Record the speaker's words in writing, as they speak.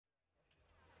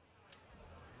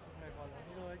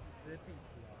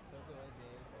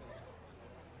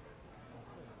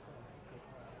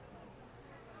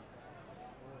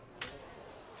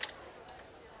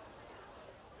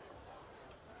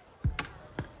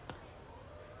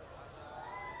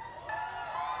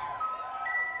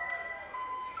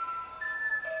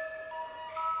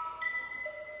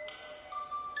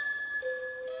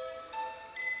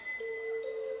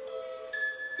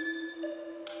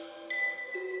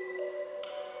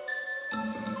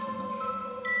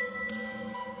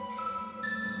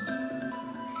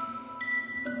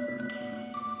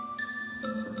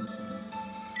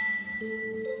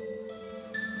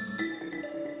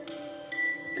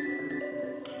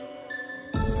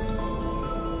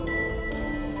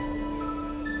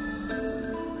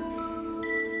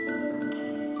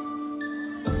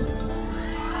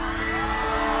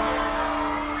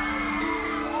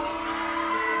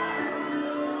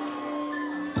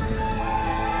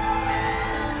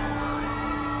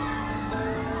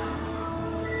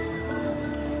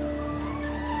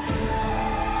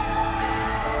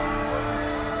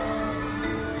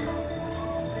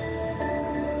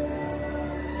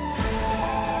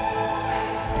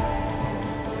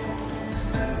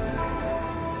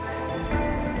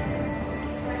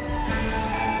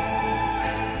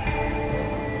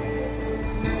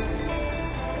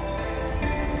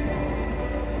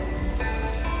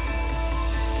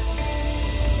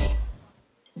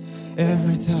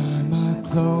Every time I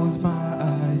close my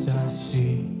eyes, I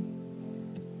see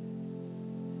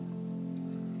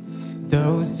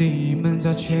those demons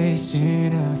are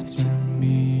chasing after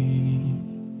me.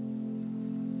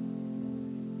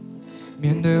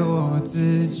 面对我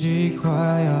自己快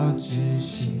要窒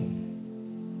息，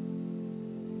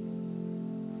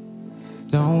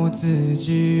当我自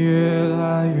己越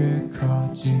来越靠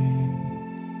近，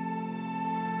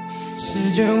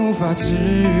时间无法治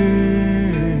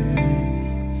愈，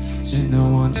只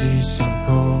能忘记伤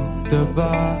口的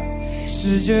疤。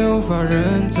世界无法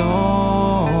认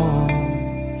同，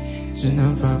只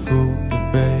能反复的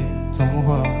被同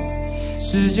化。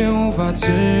时间无法治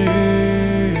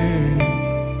愈，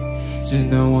只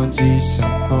能忘记伤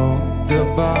口的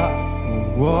疤。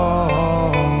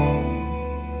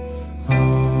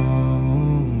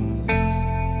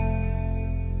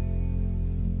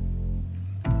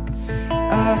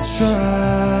I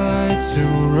try to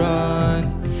run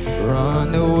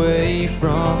away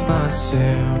from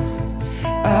myself.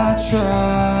 I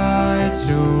try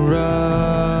to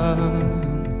run.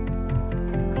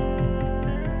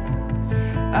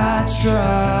 I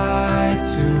try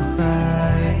to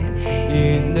hide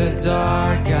in the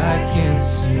dark. I can't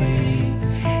see.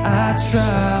 I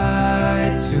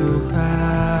try to hide.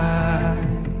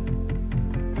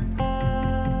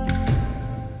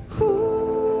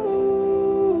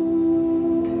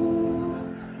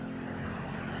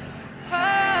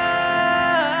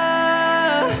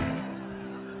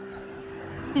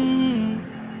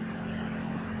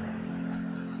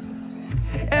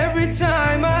 Every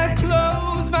time I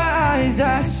close my eyes,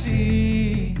 I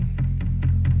see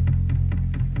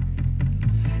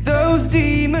those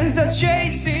demons are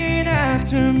chasing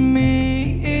after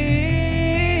me.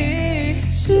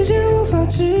 时间无法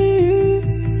治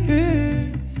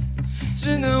愈，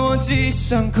只能忘记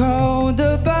伤口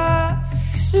的疤。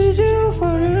世界无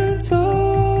法认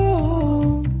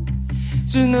同，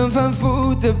只能反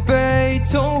复的被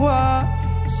同化。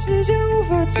时间无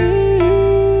法治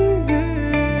愈，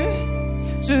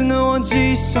只能忘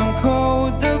记伤口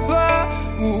的疤。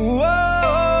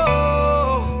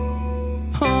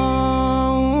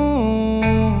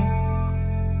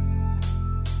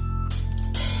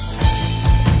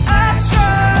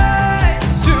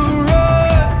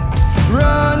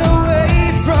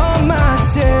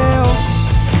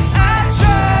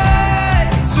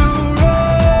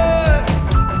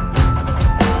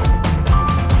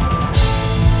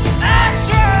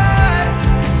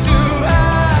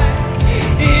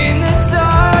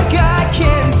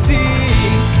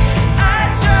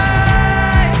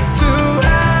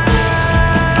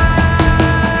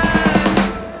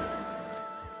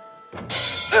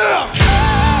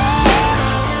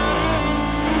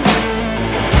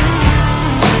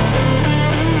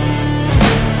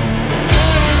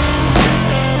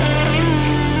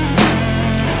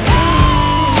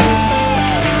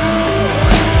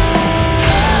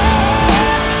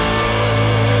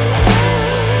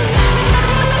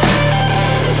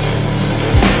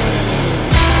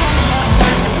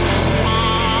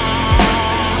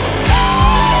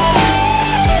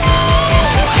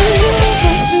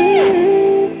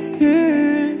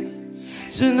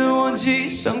只能忘记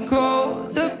伤口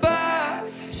的疤，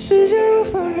世界无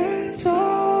法认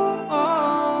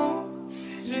同，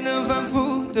只能反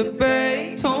复的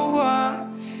被同化。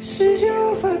时间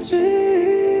无法治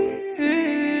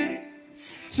愈，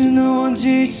只能忘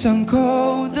记伤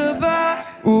口的